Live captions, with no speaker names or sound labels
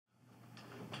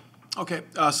Okay,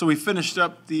 so we finished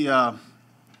up the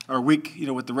our week,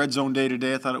 with the red zone day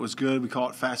today. I thought it was good. We call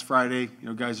it Fast Friday.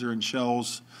 Guys are in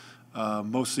shells,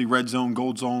 mostly red zone,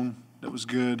 gold zone. That was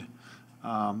good.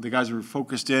 The guys were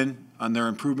focused in on their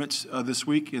improvements this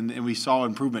week, and we saw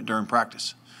improvement during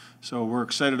practice. So we're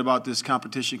excited about this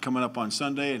competition coming up on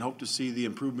Sunday and hope to see the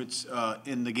improvements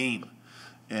in the game.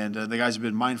 And the guys have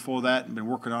been mindful of that and been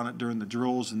working on it during the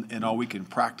drills and all week in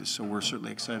practice. So we're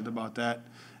certainly excited about that.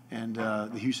 And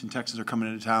the Houston Texans are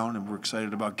coming into town, and we're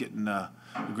excited about getting a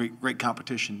great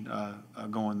competition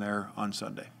going there on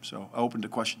Sunday. So open to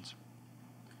questions.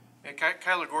 Yeah,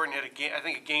 Kyler Gordon had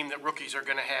a game that rookies are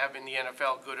going to have in the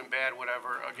NFL, good and bad,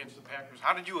 whatever, against the Packers.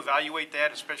 How did you evaluate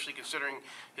that, especially considering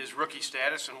his rookie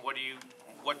status, and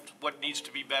what needs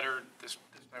to be better this time?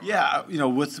 Yeah,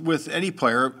 with any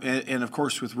player, and of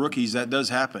course with rookies, that does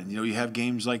happen. You have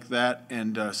games like that,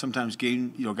 and sometimes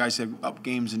guys have up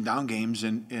games and down games,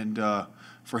 and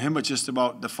for him, it's just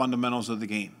about the fundamentals of the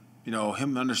game.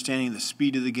 Him understanding the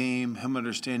speed of the game, him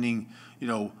understanding,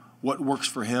 what works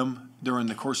for him during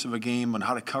the course of a game and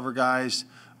how to cover guys,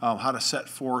 how to set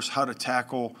force, how to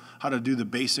tackle, how to do the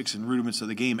basics and rudiments of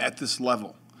the game at this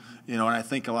level. And I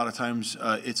think a lot of times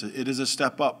it is a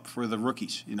step up for the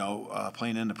rookies,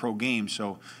 playing in the pro game.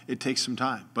 So it takes some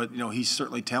time. But, he's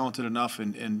certainly talented enough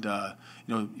and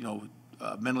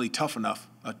mentally tough enough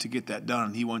to get that done,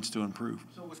 and he wants to improve.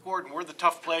 So with Gordon, were the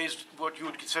tough plays what you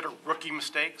would consider rookie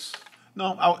mistakes?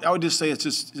 No, I would just say it's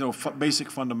just basic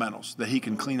fundamentals that he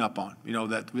can clean up on.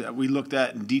 That we looked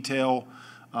at in detail.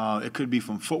 It could be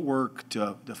from footwork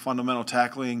to the fundamental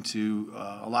tackling to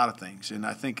a lot of things, and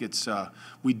I think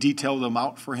we detail them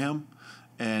out for him,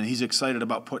 and he's excited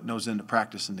about putting those into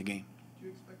practice in the game. Do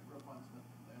you expect Roquan Smith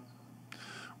to play on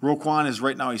Sunday? Roquan is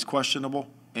right now he's questionable.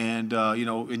 And you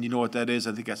know what that is.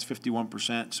 I think that's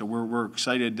 51%. So we're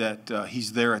excited that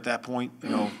he's there at that point,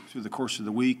 through the course of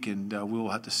the week, and we'll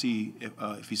have to see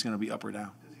if he's going to be up or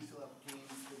down. Does he still have games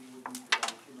that he would need to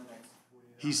play in the next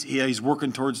 48 hours? He's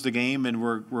working towards the game, and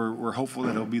we're hopeful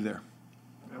that he'll be there.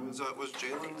 Was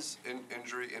Jalen's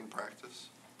injury in practice?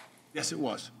 Yes, it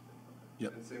was.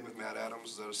 Yep. And same with Matt Adams.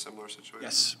 Is that a similar situation?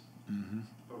 Yes. Mm-hmm.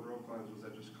 But Roquan's, was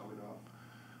that just coming off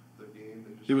the game?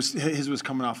 His was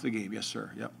coming off the game. Yes,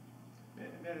 sir. Yep.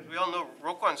 Matt, as we all know,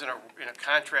 Roquan's in a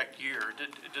contract year.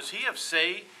 Does he have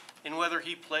say in whether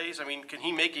he plays? I mean, can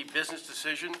he make a business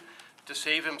decision to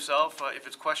save himself if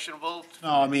it's questionable? No,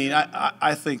 I mean,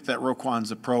 I think that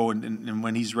Roquan's a pro, and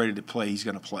when he's ready to play, he's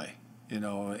going to play.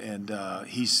 And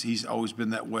he's always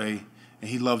been that way, and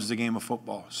he loves the game of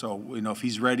football. So, if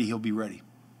he's ready, he'll be ready.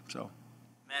 So.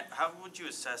 Matt, how would you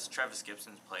assess Travis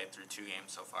Gibson's play through 2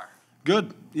 games so far?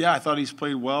 Good. Yeah, I thought he's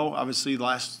played well. Obviously,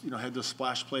 had those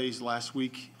splash plays last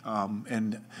week,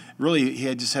 and really he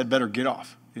had better get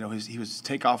off. His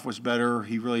takeoff was better.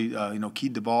 He really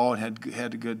keyed the ball and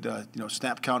had a good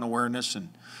snap count awareness,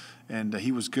 and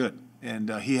he was good. And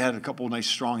he had a couple of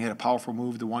he had a powerful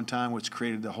move the one time, which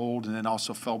created the hold, and then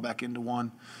also fell back into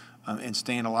one, and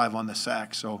staying alive on the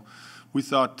sack. So we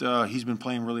thought he's been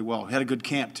playing really well. He had a good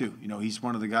camp too. He's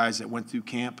one of the guys that went through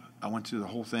camp. I went through the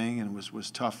whole thing and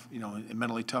was tough,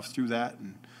 mentally tough through that,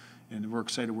 and we're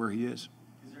excited where he is.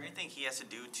 Is there anything he has to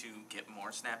do to get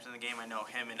more snaps in the game? I know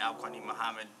him and Al-Quani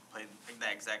Muhammad played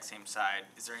that exact same side.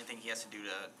 Is there anything he has to do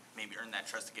to maybe earn that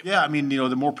trust to get? Yeah, I mean,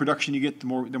 the more production you get, the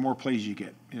more plays you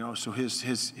get. So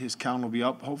his count will be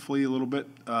up hopefully a little bit.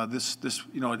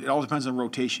 It all depends on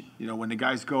rotation. When the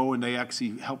guys go and they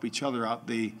actually help each other out,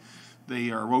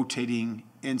 they are rotating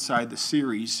inside the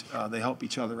series. They help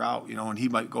each other out, and he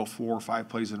might go 4 or 5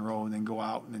 plays in a row and then go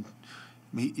out, and then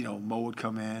Mo would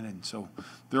come in, and so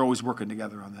they're always working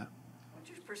together on that. What's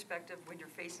your perspective when you're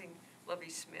facing Lovie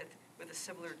Smith with a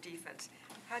similar defense?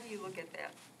 How do you look at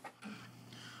that?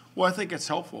 Well, I think it's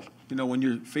helpful. When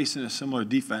you're facing a similar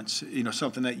defense,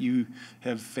 something that you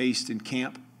have faced in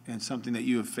camp and something that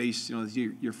you have faced,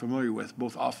 that you're familiar with,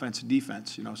 both offense and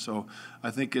defense. So I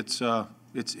think it's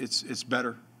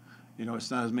better.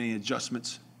 It's not as many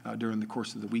adjustments during the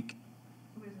course of the week.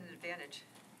 Who has an advantage?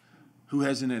 Who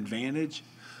has an advantage?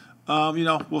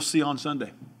 We'll see on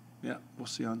Sunday. Yeah, we'll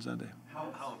see on Sunday.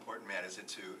 How important, Matt, is it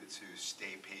to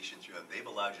stay patient through them? They've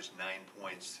allowed just 9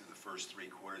 points through the first 3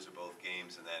 quarters of both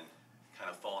games, and then kind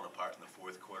of fallen apart in the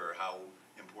fourth quarter. How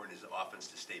important is the offense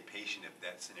to stay patient if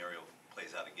that scenario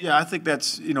plays out again? Yeah, I think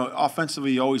that's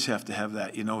offensively you always have to have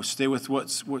that. Stay with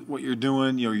what you're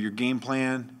doing, your game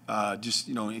plan.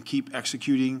 And keep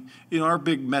executing. Our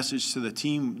big message to the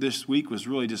team this week was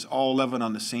really just all 11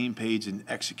 on the same page in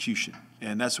execution,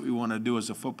 and that's what we want to do as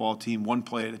a football team, one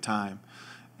play at a time.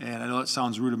 And I know it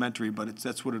sounds rudimentary, but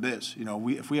that's what it is. You know,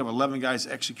 if we have 11 guys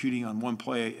executing on one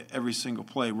play every single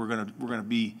play, we're gonna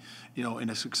be, you know, in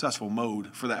a successful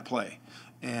mode for that play,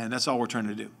 and that's all we're trying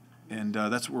to do. And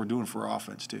that's what we're doing for our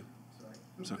offense too.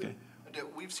 It's okay.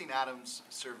 We've seen Adams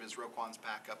serve as Roquan's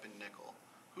backup in nickel.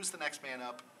 Who's the next man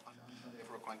up on Sunday if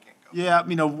Roquan can't go? Yeah,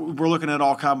 you know, we're looking at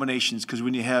all combinations because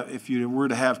if you were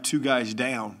to have two guys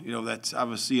down, you know, that's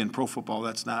obviously in pro football,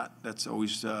 that's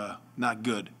always not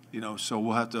good. You know, so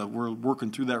we're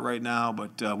working through that right now,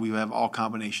 but we have all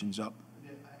combinations up. I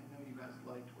know you guys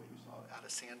liked what you saw out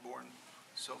of Sanborn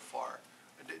so far.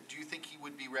 Do you think he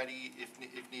would be ready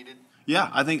if needed? Yeah,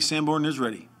 I think Sanborn is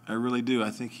ready. I really do. I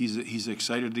think he's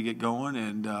excited to get going,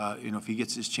 and you know, if he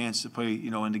gets his chance to play,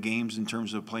 you know, into games in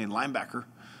terms of playing linebacker,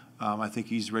 I think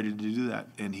he's ready to do that,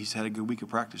 and he's had a good week of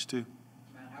practice too.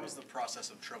 Matt, how has the process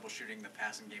of troubleshooting the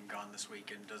passing game gone this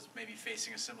week, and does maybe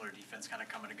facing a similar defense kind of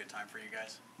come at a good time for you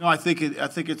guys? No, I think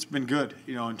it's been good.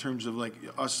 You know, in terms of like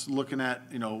us looking at,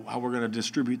 you know, how we're going to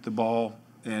distribute the ball.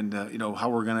 And you know, how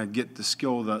we're going to get the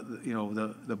skill,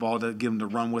 the ball to give them to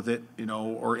run with it, you know,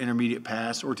 or intermediate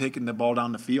pass, or taking the ball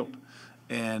down the field.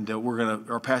 And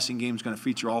our passing game is going to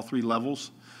feature all three levels,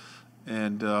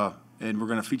 and we're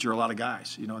going to feature a lot of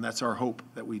guys, you know, and that's our hope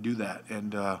that we do that.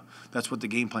 And that's what the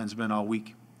game plan's been all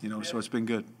week, you know, so it's been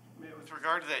good. With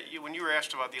regard to that, when you were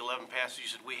asked about the 11 passes, you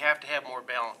said we have to have more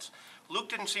balance. Luke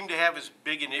didn't seem to have as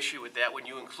big an issue with that when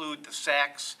you include the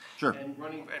sacks Sure. and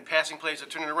running and passing plays that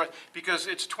turn into runs, because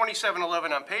it's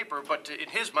 27-11 on paper, but in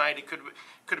his mind it could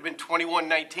have been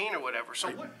 21-19 or whatever. So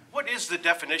what is the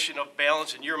definition of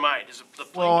balance in your mind? Is it the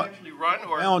play actually run,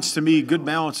 or balance to me? Good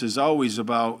balance is always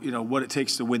about, you know, what it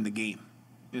takes to win the game.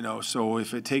 You know, so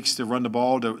if it takes to run the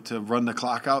ball to run the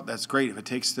clock out, that's great.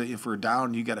 If we're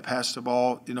down, you got to pass the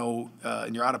ball, you know,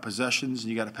 and you're out of possessions, and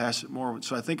you got to pass it more.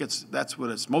 So I think that's what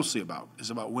it's mostly about, is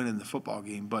about winning the football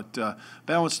game. But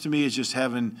balance to me is just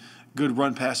having good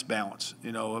run-pass balance.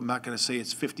 You know, I'm not going to say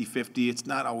it's 50-50. It's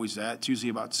not always that. It's usually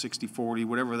about 60-40,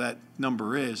 whatever that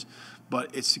number is.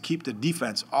 But it's to keep the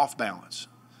defense off balance,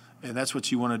 and that's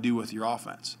what you want to do with your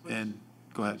offense. And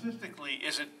go ahead. statistically,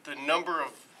 is it the number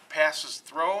of passes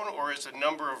thrown, or is the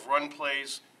number of run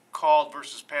plays called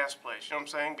versus pass plays? You know what I'm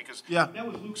saying? Because that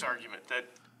was Luke's argument.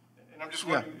 And I'm just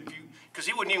wondering if because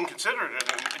he wouldn't even consider it.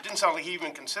 It didn't sound like he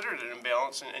even considered it an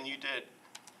imbalance, and you did.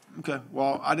 Okay.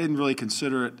 Well, I didn't really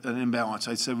consider it an imbalance.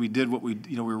 I said we did what we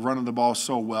were running the ball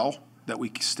so well that we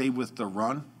stayed with the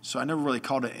run. So I never really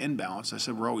called it imbalance. I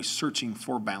said we're always searching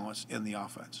for balance in the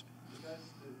offense. You guys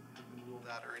have been ruled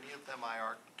out, are any of them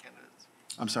IR candidates?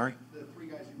 I'm sorry? The three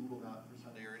guys you ruled out for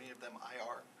Sunday, are any of them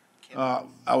IR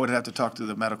candidates? I would have to talk to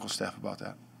the medical staff about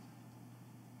that.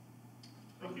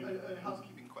 A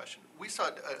housekeeping question. We saw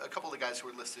a couple of the guys who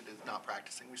were listed as not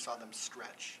practicing. We saw them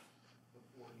stretch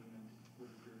before even with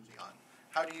the jersey on.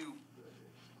 How do you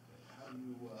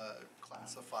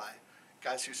classify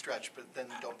guys who stretch but then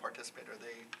don't participate?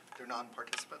 They're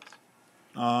non-participants?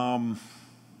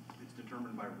 It's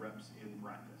determined by reps in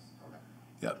practice.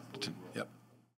 Yep. Yep.